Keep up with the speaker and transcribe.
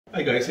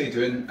Hi guys, how you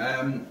doing?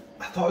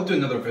 I thought I'd do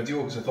another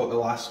video because I thought the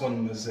last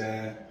one was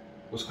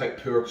quite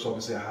poor because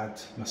obviously I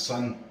had my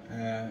son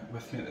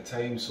with me at the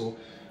time, so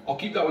I'll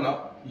keep that one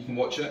up, you can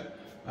watch it,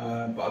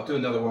 but I'll do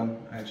another one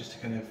just to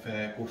kind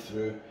of go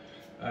through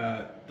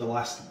the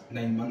last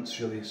 9 months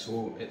really.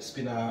 So it's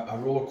been a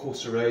roller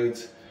coaster ride.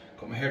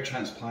 Got my hair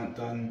transplant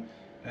done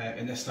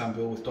in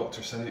Istanbul with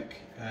Dr. Cinik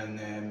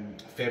in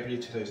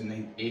February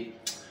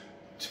 2008.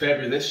 It's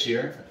February this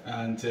year,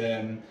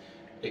 and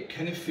it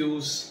kind of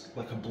feels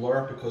like a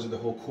blur because of the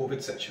whole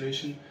COVID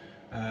situation,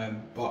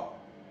 but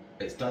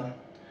it's done.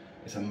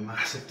 It's a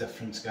massive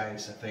difference,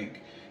 guys. I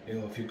think, you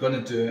know, if you're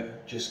going to do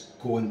it, just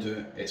go and do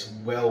it. It's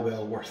well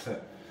worth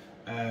it.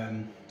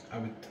 I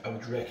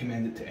would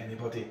recommend it to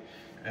anybody.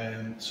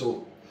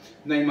 So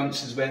 9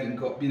 months has been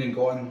and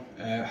gone.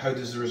 How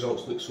does the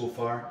results look so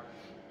far?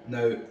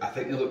 Now, I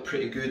think they look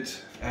pretty good.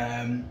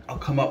 I'll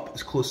come up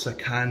as close as I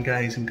can,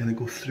 guys, and kind of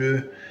go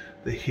through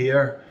the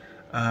hair.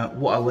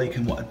 What I like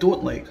and what I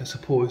don't like, I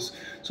suppose.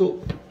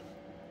 So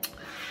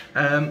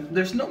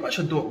there's not much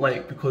I don't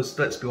like because,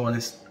 let's be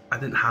honest, I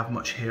didn't have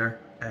much hair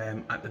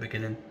at the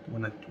beginning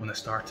when I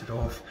started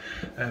off.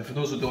 For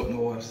those who don't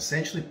know, I was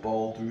essentially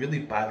bald, really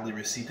badly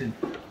receding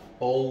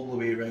all the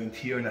way around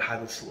here, and I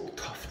had this little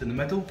tuft in the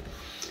middle.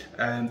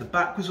 The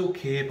back was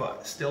okay,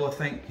 but still I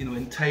think, you know,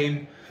 in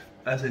time,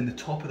 as in the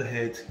top of the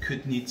head,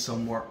 could need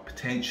some work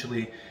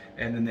potentially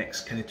in the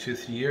next kind of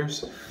 2-3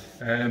 years.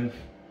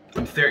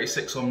 I'm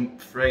 36 on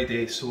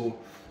Friday, so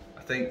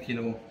I think, you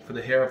know, for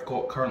the hair I've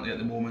got currently at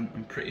the moment,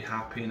 I'm pretty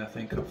happy, and I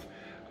think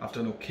I've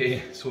done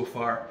okay so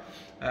far.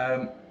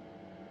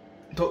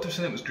 Dr.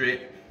 Cinik was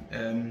great.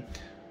 I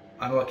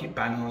know I keep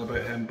banging on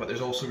about him, but there's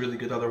also really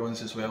good other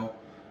ones as well.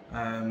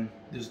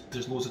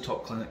 There's loads of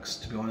top clinics,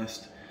 to be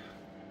honest,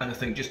 and I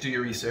think just do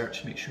your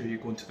research, make sure you're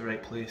going to the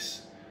right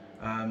place.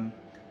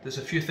 There's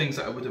a few things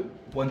that I would have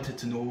wanted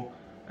to know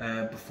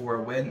before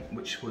I went,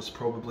 which was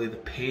probably the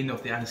pain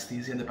of the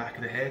anaesthesia in the back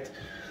of the head,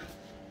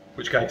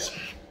 which, guys,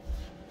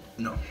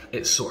 no,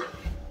 it's sore.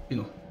 You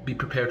know, be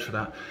prepared for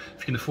that.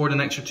 If you can afford an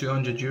extra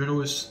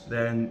 €200,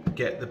 then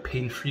get the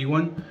pain-free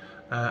one.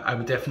 I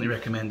would definitely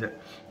recommend it.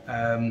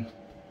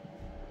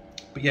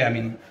 But yeah, I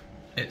mean,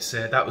 it's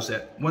that was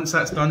it. Once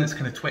that's done, it's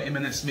kind of 20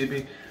 minutes,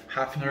 maybe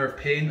half an hour of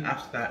pain.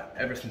 After that,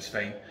 everything's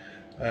fine.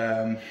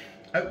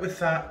 Out with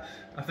that,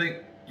 I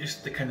think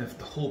just the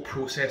whole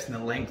process and the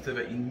length of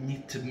it, you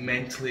need to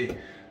mentally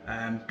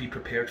be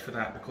prepared for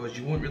that, because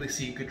you won't really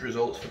see good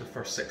results for the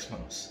first 6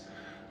 months.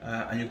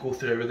 And you'll go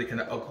through a really kind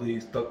of ugly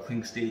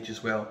duckling stage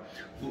as well.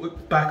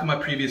 Look back at my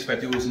previous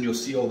videos and you'll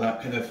see all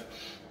that kind of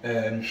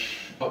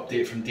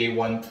update from day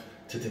 1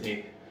 to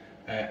today.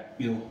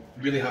 You know,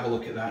 really have a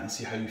look at that and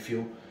see how you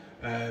feel,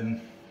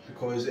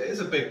 because it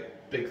is a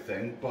big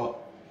thing, but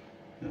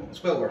you know,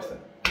 it's well worth it.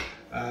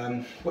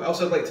 What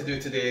else I'd like to do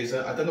today is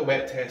I done a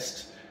wet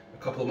test a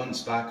couple of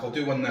months back. I'll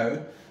do one now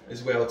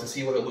as well to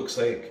see what it looks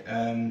like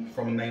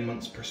from a 9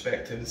 months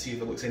perspective, and see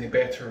if it looks any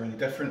better or any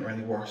different or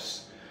any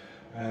worse.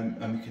 And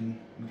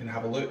we can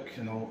have a look,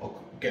 and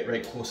I'll get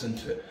right close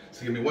into it.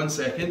 So give me 1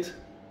 second.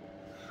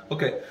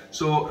 Okay,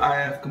 so I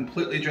have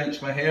completely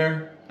drenched my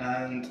hair,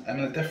 and I'm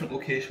in a different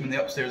location in the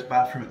upstairs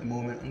bathroom at the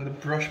moment. I'm going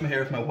to brush my hair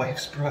with my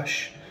wife's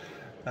brush,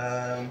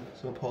 so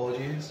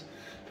apologies.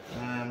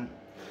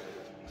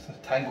 It's a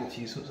tangle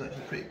tee, so it's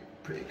actually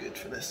pretty good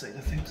for this side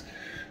of things.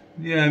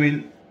 Yeah, I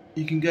mean,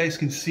 guys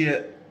can see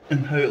it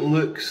and how it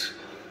looks.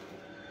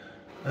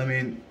 I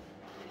mean,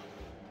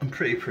 I'm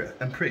pretty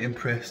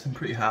impressed. I'm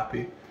pretty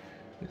happy.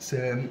 It's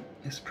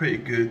pretty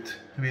good.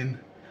 I mean,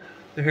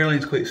 the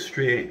hairline's quite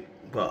straight,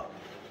 but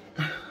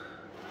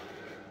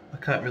I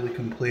can't really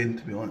complain,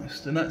 to be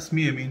honest. And that's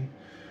me. I mean,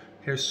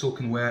 hair's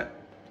soaking wet.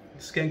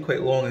 It's getting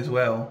quite long as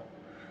well.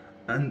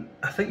 And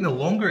I think the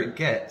longer it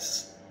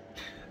gets,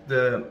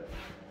 because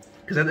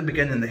at the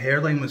beginning the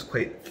hairline was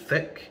quite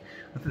thick.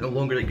 I think the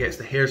longer it gets,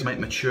 the hairs might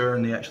mature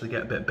and they actually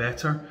get a bit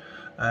better.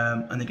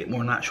 And they get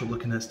more natural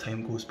looking as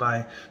time goes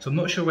by. So I'm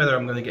not sure whether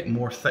I'm going to get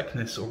more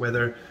thickness or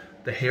whether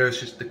the hair is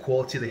just, the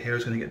quality of the hair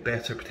is going to get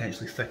better,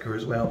 potentially thicker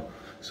as well.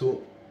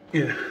 So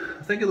yeah,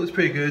 I think it looks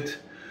pretty good.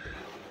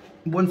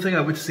 One thing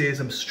I would say is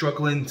I'm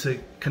struggling to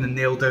kind of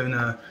nail down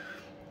a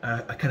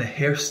kind of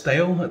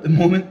hairstyle at the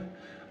moment,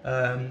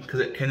 because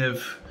it kind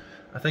of,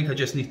 I think I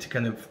just need to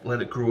kind of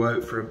let it grow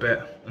out for a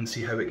bit and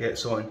see how it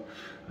gets on.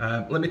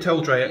 Let me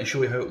towel dry it and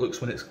show you how it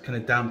looks when it's kind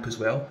of damp as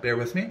well. Bear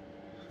with me.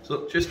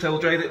 So just towel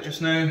dried it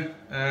just now,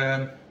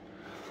 yeah,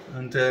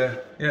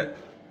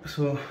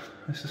 so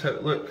this is how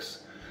it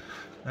looks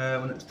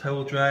when it's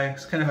towel dry.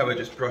 It's kind of how I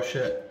just brush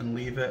it and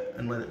leave it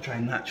and let it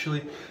dry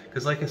naturally,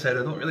 because like I said,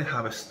 I don't really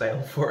have a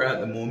style for it at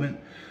the moment,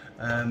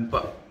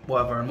 but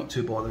whatever, I'm not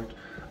too bothered,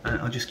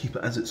 and I'll just keep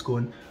it as it's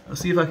going. I'll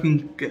see if I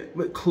can get a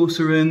bit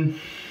closer in,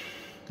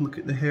 look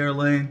at the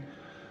hairline.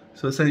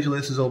 So essentially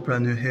this is all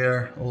brand new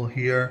hair, all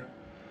here,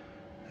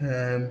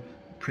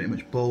 pretty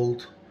much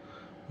bald.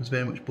 It's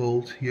very much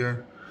bald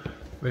here,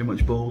 very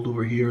much bald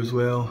over here as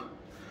well.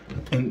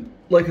 And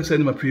like I said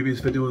in my previous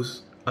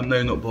videos, I'm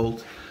now not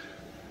bald.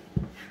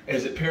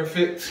 Is it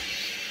perfect?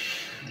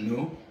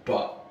 No,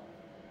 but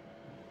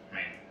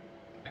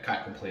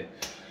can't complain.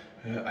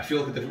 I feel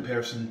like a different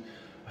person.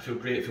 I feel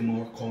great, I feel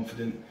more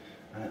confident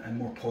and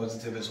more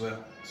positive as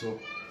well. So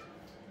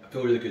I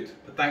feel really good.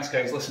 But thanks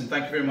guys, listen,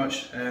 thank you very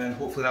much, and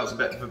hopefully that was a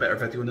bit of a better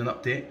video and an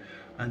update,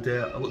 and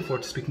I look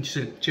forward to speaking to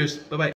you soon. Cheers, bye bye.